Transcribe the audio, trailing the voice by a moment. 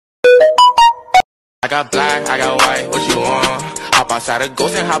got black, I got white, what you want? Hop outside a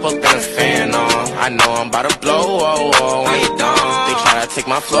ghost and hop up in a fan on. I know I'm about to blow, whoa, whoa, when you done. They try to take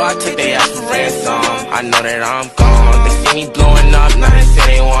my floor, I take their ass for ransom. I know that I'm gone, they see me blowing up, now they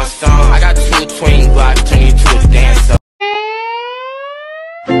say they want some. I got 2 twin blocks, turn you to a dancer.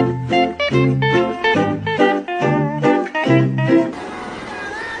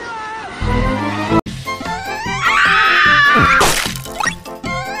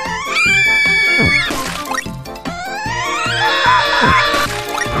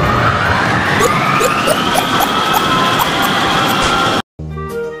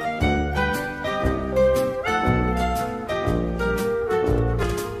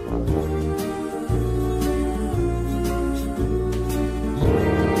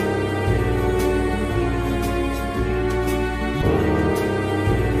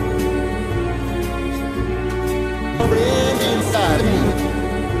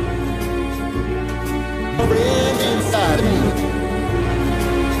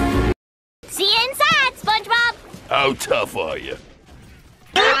 See you inside, SpongeBob! How tough are you?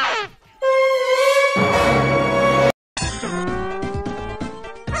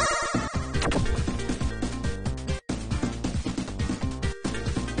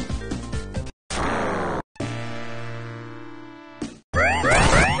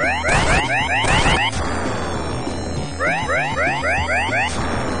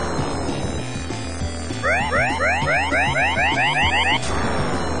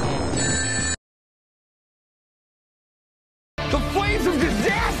 The flames of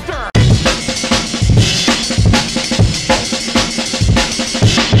disaster!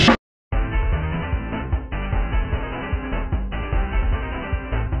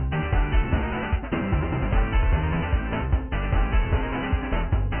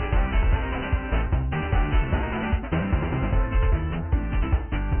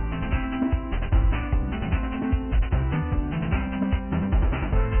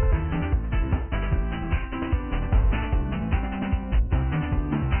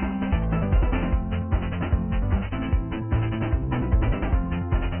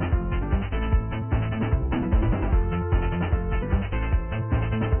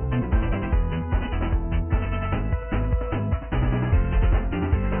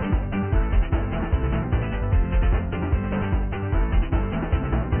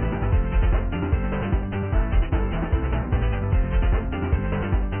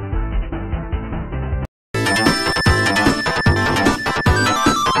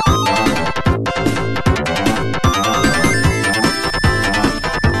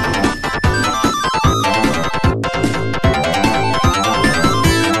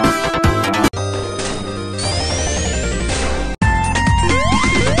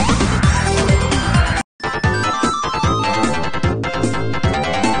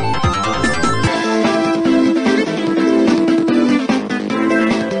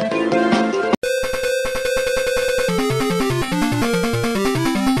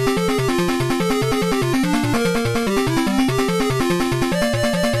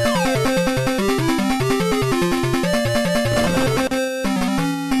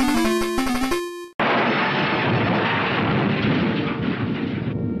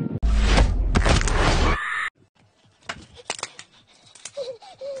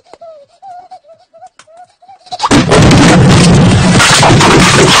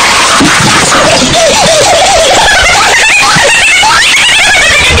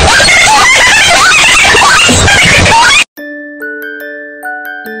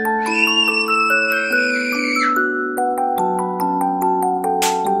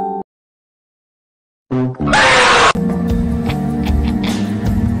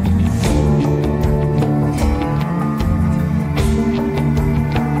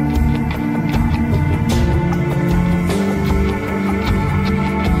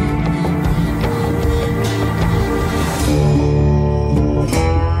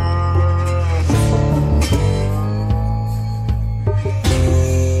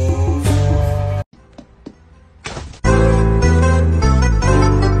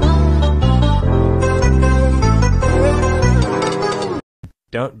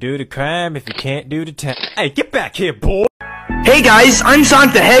 Don't do the crime if you can't do the time. Hey, get back here, boy! Hey guys, I'm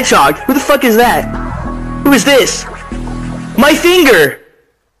Sonic the Hedgehog. Who the fuck is that? Who is this? My finger!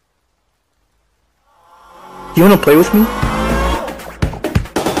 You wanna play with me?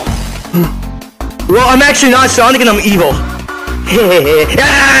 Well, I'm actually not Sonic and I'm evil.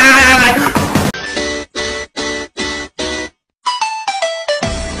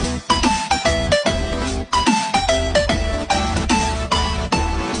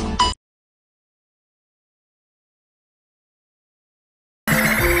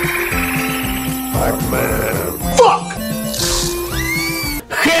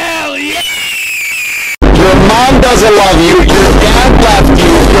 doesn't love you, your dad left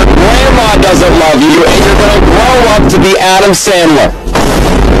you, your grandma doesn't love you, and you're gonna grow up to be Adam Sandler.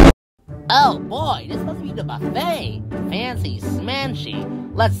 Oh boy, this must be the buffet. Fancy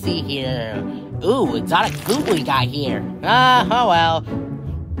smanchy. Let's see here. Ooh, exotic food we got here. Oh well.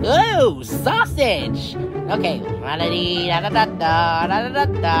 Ooh, sausage! Okay,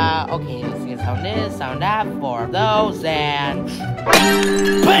 da-da-da-da-da-da-da-da-da. Okay, let's get some this, some that, 4 of those, and...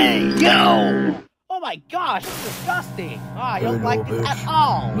 Bingo! Oh my gosh, it's disgusting! Oh, I don't like it at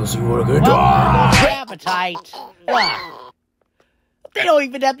all! Let's see what I can Well, no appetite! Ugh. They don't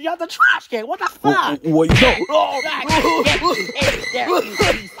even have the trash can! What the fuck? What you know? Oh, get in there, you piece of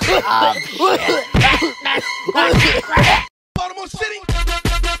shit! Baltimore City.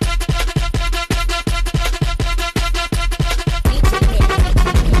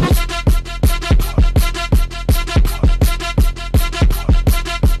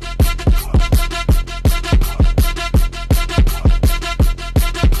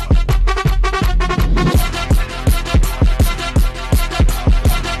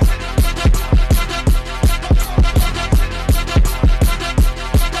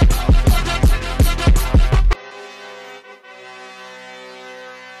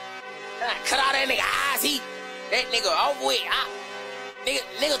 Cut out that nigga eyes, that nigga over with.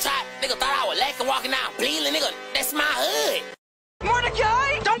 Nigga thought I was lacking walking out bleeding, nigga. That's my hood.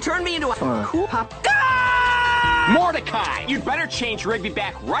 Mordecai, don't turn me into a cool pop. Mordecai, you'd better change Rigby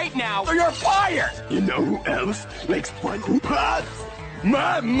back right now or you're fired. You know who else likes Funko Pops?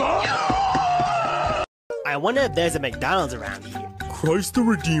 My mom! I wonder if there's a McDonald's around here. Christ the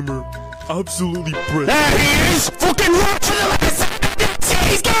Redeemer. Absolutely brilliant. There he is! Fucking run for the last time!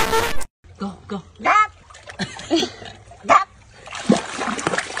 He's got... Go.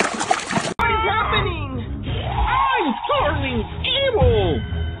 What is happening? I'm turning evil.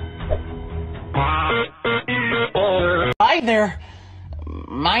 Hi there.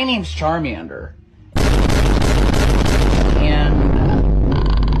 My name's Charmander. And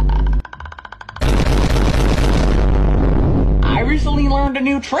I recently learned a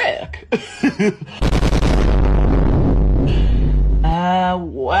new trick.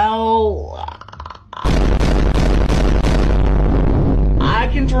 Well, I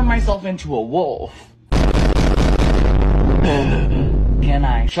can turn myself into a wolf. Can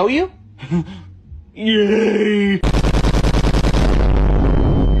I show you? Yay!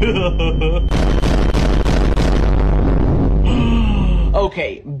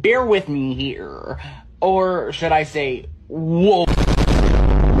 Okay, bear with me here. Or should I say, wolf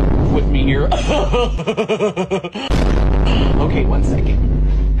with me here? Okay, 1 second.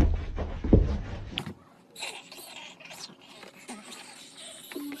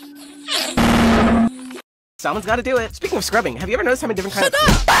 Someone's gotta do it. Speaking of scrubbing, have you ever noticed how many different kinds of-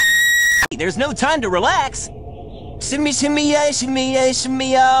 There's no time to relax. Shimmy, shimmy, yeah, shimmy, yeah,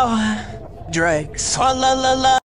 shimmy, yeah. Drake. La la la la.